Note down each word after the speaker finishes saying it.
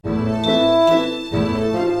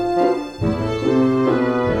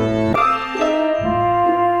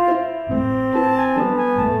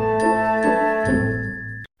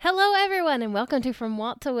Welcome to From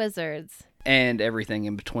Walt to Wizards. And everything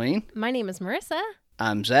in between. My name is Marissa.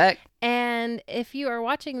 I'm Zach. And if you are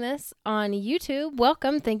watching this on YouTube,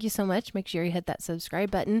 welcome. Thank you so much. Make sure you hit that subscribe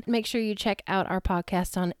button. Make sure you check out our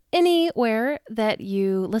podcast on anywhere that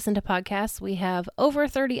you listen to podcasts. We have over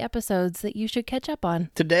 30 episodes that you should catch up on.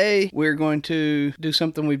 Today, we're going to do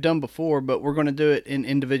something we've done before, but we're going to do it in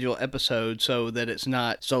individual episodes so that it's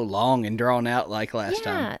not so long and drawn out like last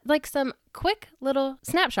time. Yeah, like some quick little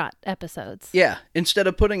snapshot episodes. Yeah, instead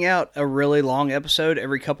of putting out a really long episode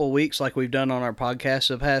every couple of weeks like we've done on our podcast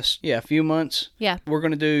the past, few months. Yeah. We're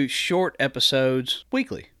going to do short episodes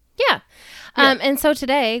weekly. Yeah. And so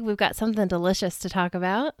today we've got something delicious to talk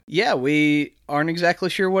about. Yeah, we aren't exactly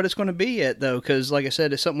sure what it's going to be yet, though, because like I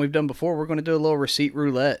said, it's something we've done before. We're going to do a little receipt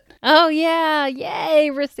roulette. Oh, yeah. Yay,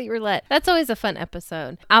 receipt roulette. That's always a fun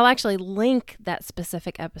episode. I'll actually link that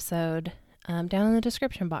specific episode down in the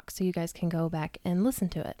description box so you guys can go back and listen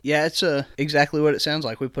to it. Yeah, it's exactly what it sounds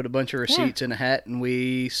like. We put a bunch of receipts in a hat, and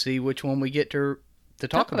we see which one we get to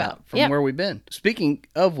talk about from where we've been. Speaking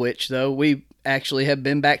of which, though, we actually have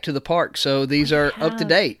been back to the park, so these are up to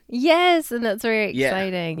date. Yes, and that's very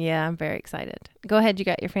exciting. Yeah, I'm very excited. Go ahead, you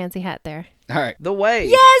got your fancy hat there. All right, the Wave.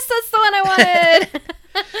 Yes, that's the one I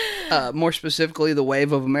wanted. More specifically, the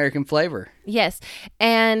Wave of American Flavor. Yes,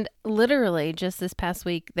 and literally just this past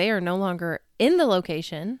week, they are no longer in the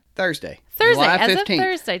location. Thursday, July 15th. As of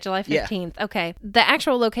Thursday, July 15th. Yeah. Okay. The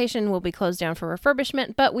actual location will be closed down for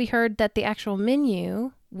refurbishment, but we heard that the actual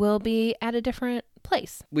menu will be at a different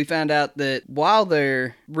place. We found out that while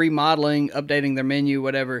they're remodeling, updating their menu,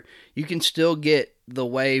 whatever, you can still get the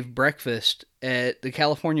Wave breakfast at the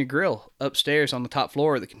California Grill upstairs on the top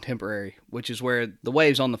floor of the Contemporary, which is where the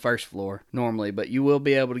Wave's on the first floor normally, but you will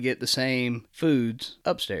be able to get the same foods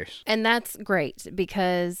upstairs. And that's great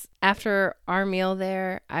because after our meal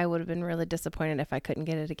there, I would have been really disappointed if I couldn't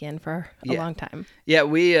get it again for a long time. Yeah,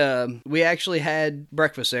 we actually had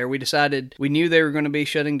breakfast there. We decided we knew they were going to be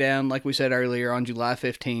shutting down, like we said earlier, on July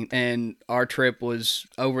 15th, and our trip was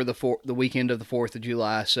over the weekend of the 4th of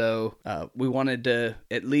July, so we wanted to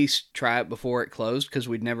at least try it before it closed because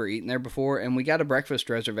we'd never eaten there before, and we got a breakfast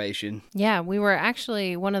reservation. Yeah, we were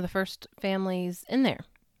actually one of the first families in there,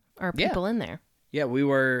 or people in there. Yeah, we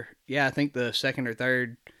were, I think the second or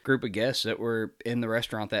third group of guests that were in the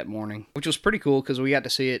restaurant that morning, which was pretty cool because we got to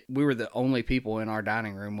see it. We were the only people in our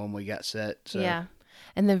dining room when we got set. So. Yeah.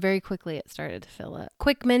 And then very quickly it started to fill up.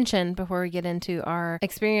 Quick mention before we get into our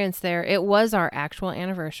experience there, it was our actual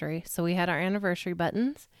anniversary. So we had our anniversary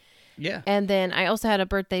buttons. Yeah. And then I also had a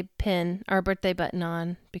birthday pin or a birthday button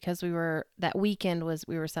on because we were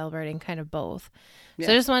celebrating kind of both. Yeah.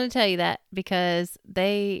 So I just wanted to tell you that because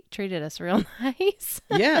they treated us real nice.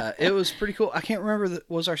 Yeah, it was pretty cool. I can't remember,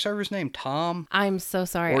 was our server's name Tom? I'm so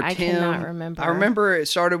sorry. I Tim? Cannot remember. I remember it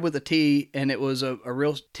started with a T and it was a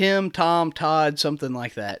real Tim, Tom, Todd, something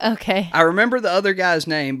like that. Okay. I remember the other guy's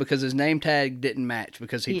name because his name tag didn't match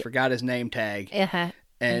because he forgot his name tag. Uh-huh.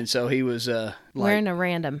 And so he was wearing a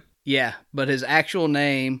random. Yeah, but his actual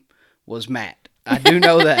name was Matt. I do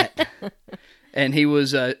know that. And he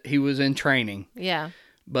was in training. Yeah.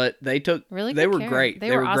 But they were great.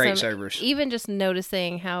 They were awesome. Great servers. Even just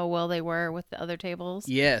noticing how well they were with the other tables.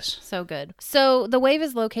 Yes. So good. So the Wave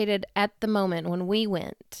is located at the moment when we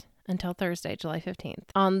went until Thursday, July 15th,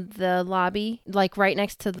 on the lobby, like right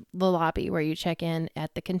next to the lobby where you check in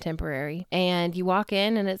at the Contemporary. And you walk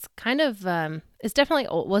in and it's kind of, it's definitely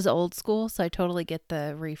was old school, so I totally get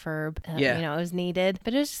the refurb. It was needed,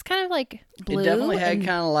 but it was just kind of like blue. It definitely had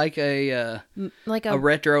kind of like a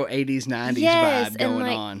retro 80s, 90s vibe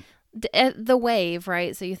going on. The Wave,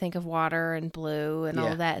 right? So you think of water and blue and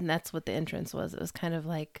all that, and that's what the entrance was. It was kind of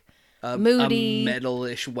like moody, a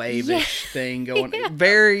metalish, wave-ish thing going.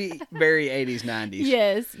 Very, very 80s, 90s.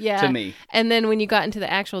 Yes, yeah. To me. And then when you got into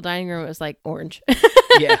the actual dining room, it was like orange.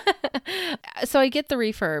 Yeah. So I get the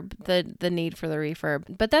refurb, the need for the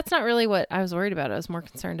refurb, but that's not really what I was worried about. I was more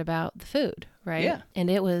concerned about the food, right? Yeah. And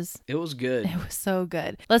it was good. It was so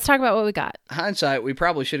good. Let's talk about what we got. Hindsight, we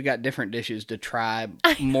probably should have got different dishes to try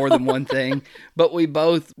more than one thing, but we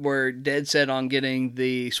both were dead set on getting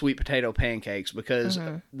the sweet potato pancakes because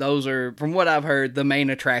those are, from what I've heard, the main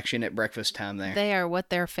attraction at breakfast time there. They are what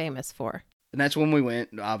they're famous for. And that's when we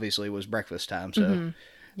went, obviously, was breakfast time, so...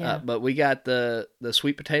 Yeah. But we got the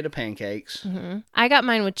sweet potato pancakes. Mm-hmm. I got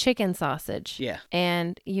mine with chicken sausage. Yeah.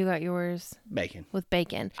 And you got yours? Bacon. With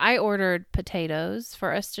bacon. I ordered potatoes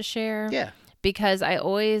for us to share. Yeah. because I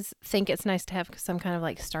always think it's nice to have some kind of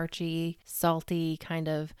like starchy, salty kind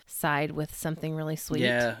of side with something really sweet.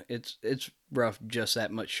 Yeah, it's rough, just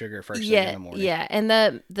that much sugar first thing in the morning. Yeah, and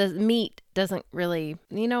the meat doesn't really,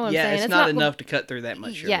 you know what I'm saying? It's not enough to cut through that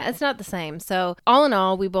much sugar. Yeah, it's not the same. So all in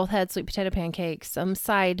all, we both had sweet potato pancakes, some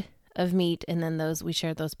side of meat, and then we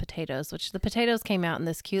shared those potatoes, which the potatoes came out in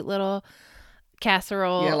this cute little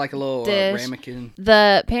casserole. Yeah, like a little ramekin.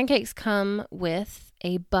 The pancakes come with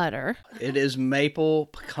a butter. It is maple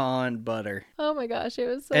pecan butter. Oh my gosh, it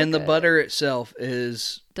was so and good. The butter itself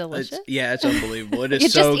is delicious. It's unbelievable. It is you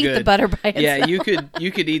so just good. Eat the butter by itself. Yeah, you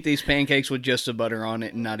could eat these pancakes with just the butter on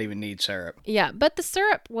it and not even need syrup. Yeah, but the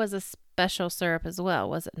syrup was a special syrup as well,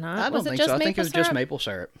 was it not? I don't think so. I think it was just maple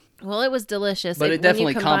syrup. Well, it was delicious. But it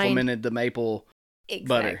definitely complemented the maple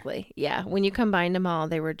butter. Exactly. Yeah. When you combined them all,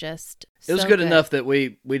 they were just It was good enough that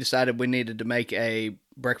we decided we needed to make a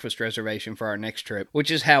breakfast reservation for our next trip,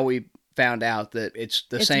 which is how we found out that it's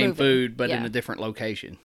the same moving. food but in a different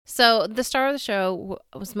location. So the star of the show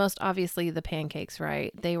was most obviously the pancakes,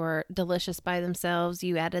 right? They were delicious by themselves.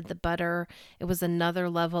 You added the butter. It was another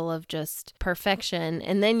level of just perfection.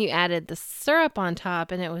 And then you added the syrup on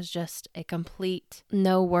top, and it was just a complete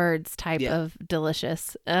no words type of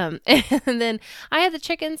delicious. And then I had the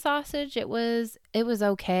chicken sausage. It was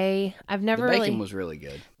okay. I've never The bacon was really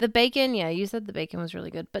good. The bacon, yeah, you said the bacon was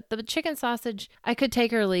really good. But the chicken sausage, I could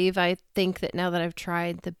take or leave. I think that now that I've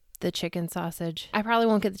tried the chicken sausage, I probably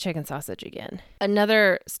won't get the chicken sausage again.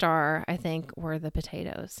 Another star, I think, were the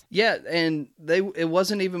potatoes. Yeah, and it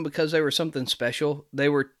wasn't even because they were something special. They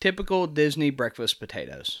were typical Disney breakfast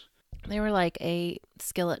potatoes. They were like a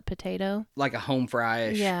skillet potato. Like a home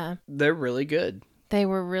fry-ish. Yeah. They're really good. They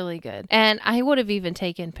were really good. And I would have even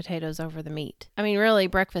taken potatoes over the meat. I mean, really,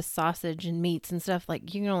 breakfast sausage and meats and stuff,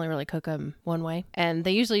 like, you can only really cook them one way. And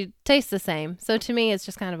they usually taste the same. So to me, it's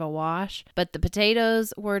just kind of a wash. But the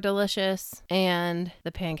potatoes were delicious and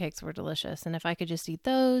the pancakes were delicious. And if I could just eat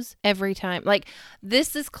those every time, like,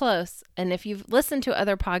 this is close. And if you've listened to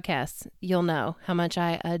other podcasts, you'll know how much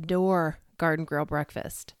I adore Garden Grill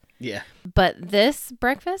breakfast. Yeah. But this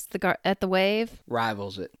breakfast, at the Wave,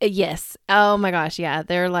 rivals it. Yes. Oh my gosh. Yeah.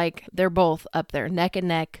 They're both up there neck and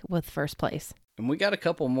neck with first place. And we got a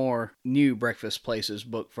couple more new breakfast places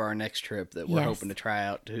booked for our next trip that we're hoping to try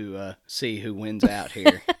out to see who wins out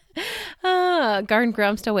here. Garden Grill.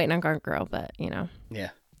 I'm still waiting on Garden Grill, but Yeah.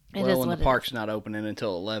 When the park's not opening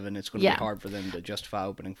until 11, it's going to be hard for them to justify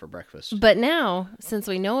opening for breakfast. But now, since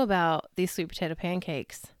we know about these sweet potato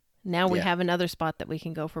pancakes, now we have another spot that we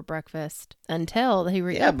can go for breakfast until they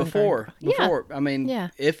reopen. Yeah, before. I mean,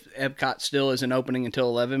 if Epcot still isn't opening until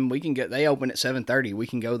 11, they open at 7:30. We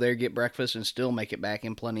can go there, get breakfast, and still make it back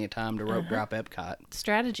in plenty of time to rope drop Epcot.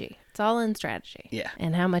 Strategy. It's all in strategy. Yeah.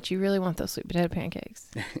 And how much you really want those sweet potato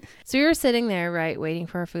pancakes. So we were sitting there, right, waiting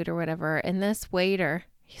for our food or whatever, and this waiter,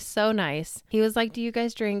 he's so nice. He was like, "Do you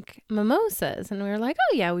guys drink mimosas?" And we were like,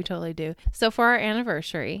 "Oh yeah, we totally do." So for our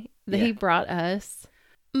anniversary, he brought us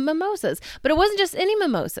mimosas. But it wasn't just any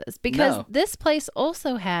mimosas, because this place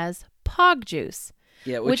also has Pog juice.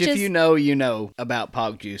 Yeah, which if you know about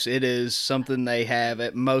Pog juice. It is something they have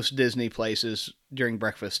at most Disney places during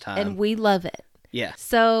breakfast time. And we love it. Yeah.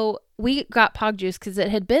 So we got Pog juice because it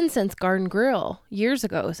had been since Garden Grill years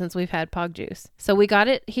ago since we've had Pog juice. So we got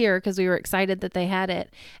it here because we were excited that they had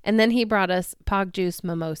it. And then he brought us Pog juice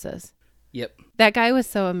mimosas. Yep. That guy was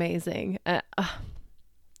so amazing.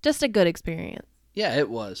 Just a good experience. Yeah, it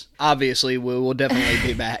was. Obviously, we will definitely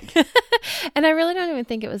be back. And I really don't even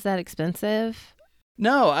think it was that expensive.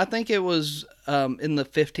 No, I think it was in the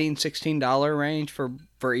 $15, $16 range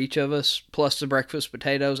for each of us, plus the breakfast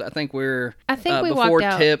potatoes. I think we before walked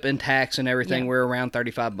out, tip and tax and everything, we're around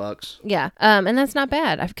 $35. Yeah, and that's not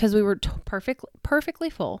bad because we were perfectly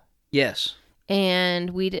full. Yes.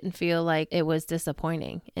 And we didn't feel like it was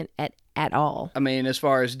disappointing at all. I mean, as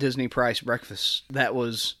far as Disney price breakfast, it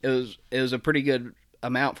was a pretty good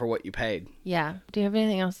amount for what you paid. Yeah. Do you have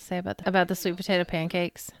anything else to say about the sweet potato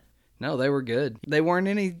pancakes? No, they were good. They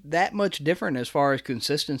weren't that much different as far as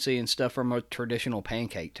consistency and stuff from a traditional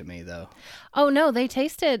pancake to me, though. Oh, no, they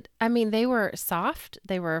tasted, I mean, they were soft.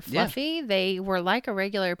 They were fluffy. Yeah. They were like a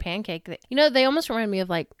regular pancake. They almost remind me of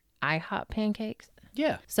like IHOP pancakes.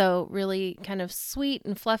 Yeah. So really kind of sweet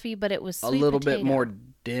and fluffy, but it was sweet a little potato. bit more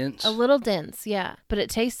dense. A little dense, yeah. But it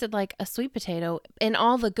tasted like a sweet potato in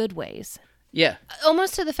all the good ways. Yeah.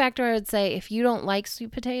 Almost to the fact where I would say if you don't like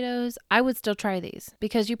sweet potatoes, I would still try these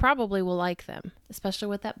because you probably will like them, especially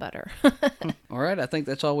with that butter. All right. I think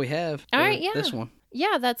that's all we have for this one.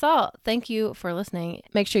 Yeah, that's all. Thank you for listening.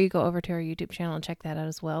 Make sure you go over to our YouTube channel and check that out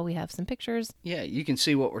as well. We have some pictures. Yeah, you can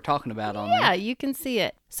see what we're talking about on Yeah, there. you can see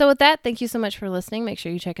it. So with that, thank you so much for listening. Make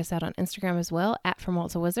sure you check us out on Instagram as well, From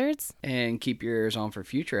Walt to Wizards. And keep your ears on for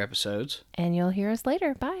future episodes. And you'll hear us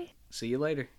later. Bye. See you later.